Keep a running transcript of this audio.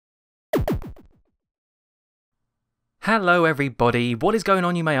Hello everybody, what is going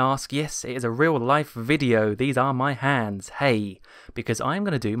on you may ask? Yes, it is a real life video, these are my hands, hey, because I'm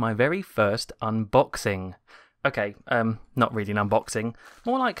going to do my very first unboxing. Okay, not really an unboxing,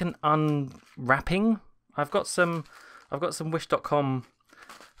 more like an unwrapping. I've got some Wish.com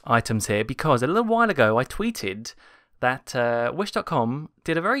items here because a little while ago I tweeted that Wish.com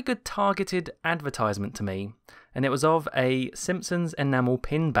did a very good targeted advertisement to me, and it was of a Simpsons enamel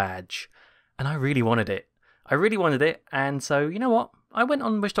pin badge, and I really wanted it. And so, you know what? I went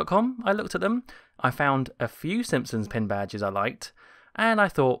on Wish.com, I looked at them, I found a few Simpsons pin badges I liked, and I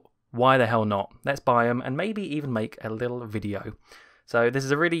thought, why the hell not? Let's buy them and maybe even make a little video. So this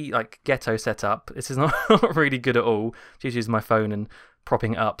is a really ghetto setup. This is not really good at all. Just using my phone and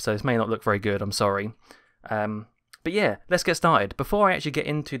propping it up, so this may not look very good, I'm sorry. But yeah, let's get started. Before I actually get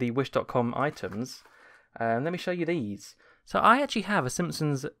into the Wish.com items, let me show you these. So I actually have a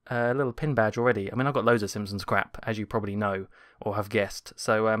Simpsons little pin badge already. I mean, I've got loads of Simpsons crap, as you probably know or have guessed.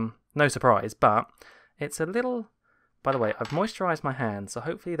 So no surprise, but it's a little... By the way, I've moisturised my hands, so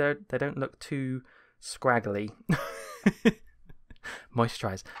hopefully they don't look too scraggly.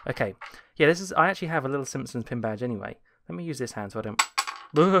 Moisturise. Okay. Yeah, I actually have a little Simpsons pin badge anyway. Let me use this hand so I don't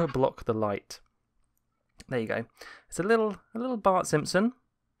block the light. There you go. It's a little Bart Simpson.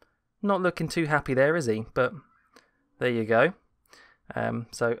 Not looking too happy there, is he? But there you go.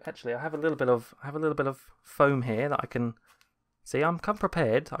 So actually, I have a little bit of foam here that I can see. I'm come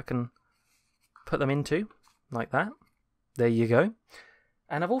prepared. I can put them into like that. There you go.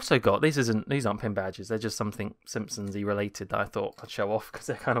 And I've also got these aren't pin badges. They're just something Simpsons-y related that I thought I'd show off because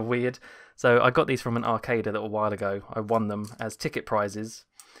they're kind of weird. So I got these from an arcade a little while ago. I won them as ticket prizes.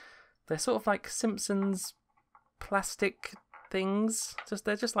 They're sort of like Simpsons plastic things.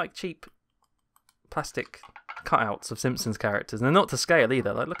 They're just like cheap plastic cutouts of Simpsons characters, and they're not to scale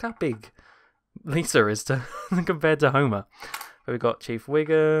either. Like, look how big Lisa is compared to Homer. But we've got Chief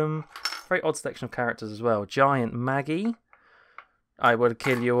Wiggum, very odd selection of characters as well. Giant Maggie, I would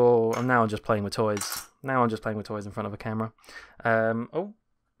kill you all. And now I'm just playing with toys. Now I'm just playing with toys in front of a camera. Oh,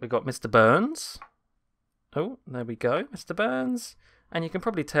 we got Mr. Burns. Oh, there we go, Mr. Burns. And you can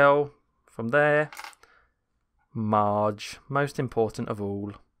probably tell from there, Marge, most important of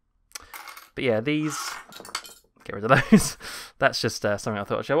all. But yeah, these, get rid of those. That's just something I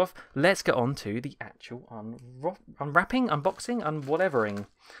thought I'd show off. Let's get on to the actual unwrapping, unboxing, unwhatevering.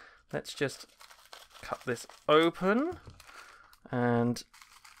 Let's just cut this open. And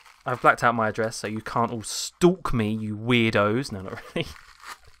I've blacked out my address so you can't all stalk me, you weirdos. No, not really.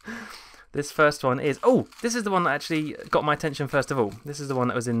 This first one is... Oh, this is the one that actually got my attention first of all. This is the one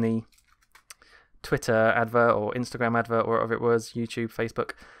that was in the Twitter advert or Instagram advert or whatever it was, YouTube,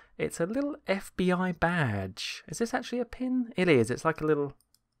 Facebook. It's a little FBI badge. Is this actually a pin? It is. It's like a little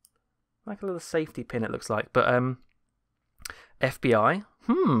safety pin, it looks like. But FBI.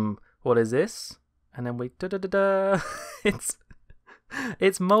 What is this? And then we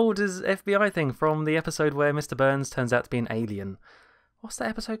It's Mulder's FBI thing from the episode where Mr. Burns turns out to be an alien. What's that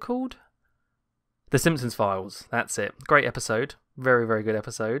episode called? The Simpsons Files. That's it. Great episode. Very, very good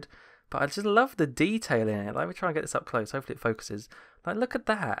episode. But I just love the detail in it. Like, we try and get this up close. Hopefully it focuses. Like, look at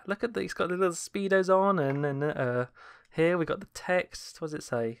that. Look at that. He's got the little speedos on, and then here we got the text. What does it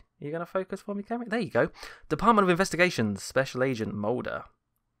say? Are you going to focus for me, camera? There you go. Department of Investigations, Special Agent Mulder.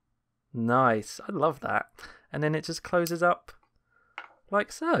 Nice. I love that. And then it just closes up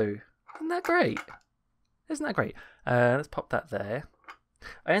like so. Isn't that great? Isn't that great? Let's pop that there.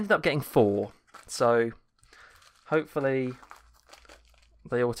 I ended up getting 4, so hopefully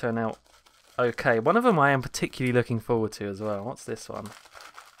they all turn out okay. One of them I am particularly looking forward to as well. What's this one?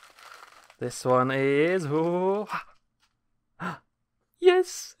 This one is... Oh,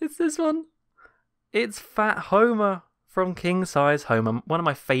 yes, it's this one. It's Fat Homer from King Size Homer. One of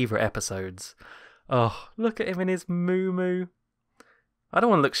my favourite episodes. Oh, look at him in his moo-moo. I don't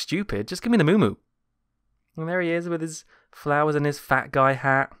want to look stupid. Just give me the moo-moo. And there he is with his flowers and his fat guy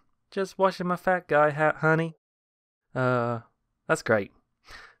hat. Just washing my fat guy hat, honey. That's great.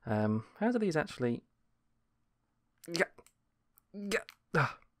 How do these actually...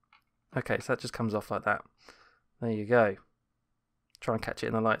 Okay, so that just comes off like that. There you go. Try and catch it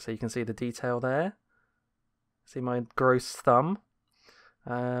in the light so you can see the detail there. See my gross thumb.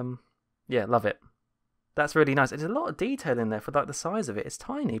 Yeah, love it. That's really nice. There's a lot of detail in there for like the size of it. It's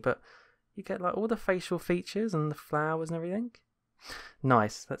tiny, but you get like all the facial features and the flowers and everything.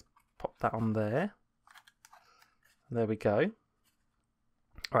 Nice. Let's pop that on there. There we go.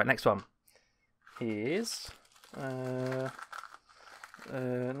 Alright, next one is not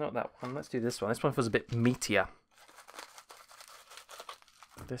that one. Let's do this one. This one feels a bit meatier.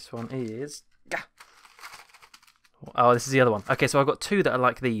 This one is Oh, this is the other one. Okay, so I've got two that are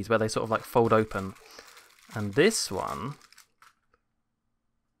like these, where they sort of like fold open. And this one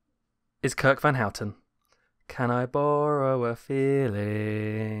is Kirk Van Houten. Can I borrow a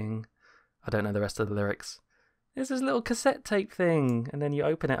feeling? I don't know the rest of the lyrics. It's this little cassette tape thing, and then you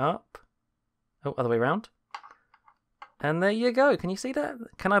open it up. Oh, other way around. And there you go. Can you see that?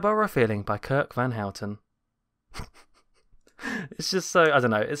 Can I Borrow a Feeling by Kirk Van Houten. It's just so, I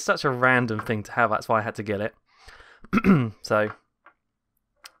don't know, it's such a random thing to have. That's why I had to get it. So,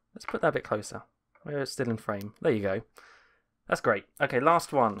 let's put that a bit closer. Where it's still in frame. There you go. That's great. Okay,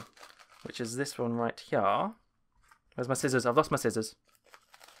 last one, which is this one right here. Where's my scissors? I've lost my scissors.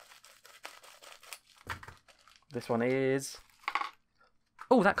 This one is...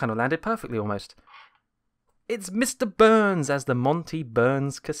 Oh, that kind of landed perfectly almost. It's Mr. Burns as the Monty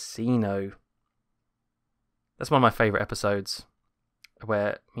Burns Casino. That's one of my favourite episodes,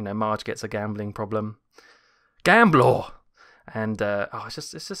 where, you know, Marge gets a gambling problem. Gambler! And, oh, it's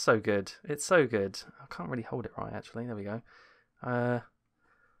just so good. It's so good. I can't really hold it right, actually. There we go. I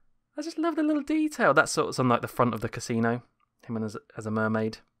just love the little detail. That's sort of on, like, the front of the casino. Him as a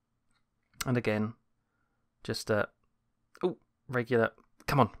mermaid. And again, just, regular...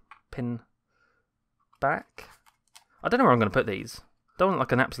 Come on, pin... back. I don't know where I'm going to put these. Don't look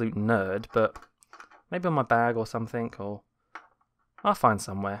like an absolute nerd, but maybe on my bag or something, or I'll find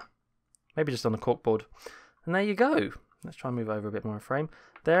somewhere. Maybe just on a corkboard. And there you go. Let's try and move over a bit more in frame.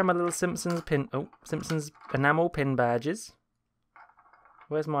 There are my little Simpsons enamel pin badges.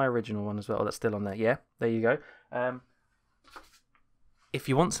 Where's my original one as well? Oh, that's still on there. Yeah, there you go. If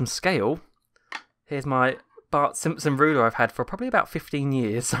you want some scale, here's my Bart Simpson ruler I've had for probably about 15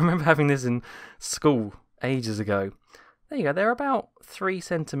 years. I remember having this in school ages ago. There you go. They're about 3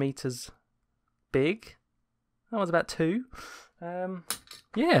 centimeters big. That one's about 2.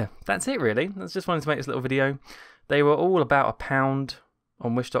 Yeah, that's it really. I just wanted to make this little video. They were all about £1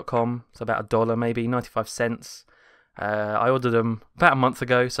 on Wish.com, so about $1 maybe, 95 cents. I ordered them about a month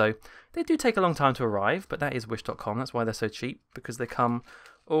ago, so they do take a long time to arrive, but that is Wish.com. That's why they're so cheap, because they come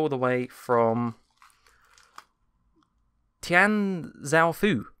all the way from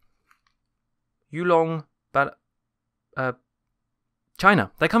Tianzhou, Yulong, but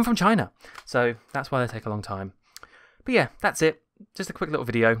China. They come from China, so that's why they take a long time. But yeah, that's it. Just a quick little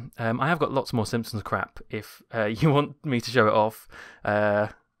video. I have got lots more Simpsons crap if you want me to show it off.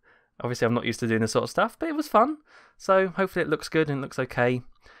 Obviously, I'm not used to doing this sort of stuff, but it was fun. So hopefully it looks good and looks okay.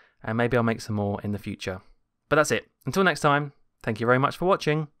 And maybe I'll make some more in the future. But that's it. Until next time, thank you very much for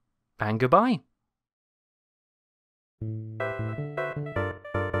watching, and goodbye.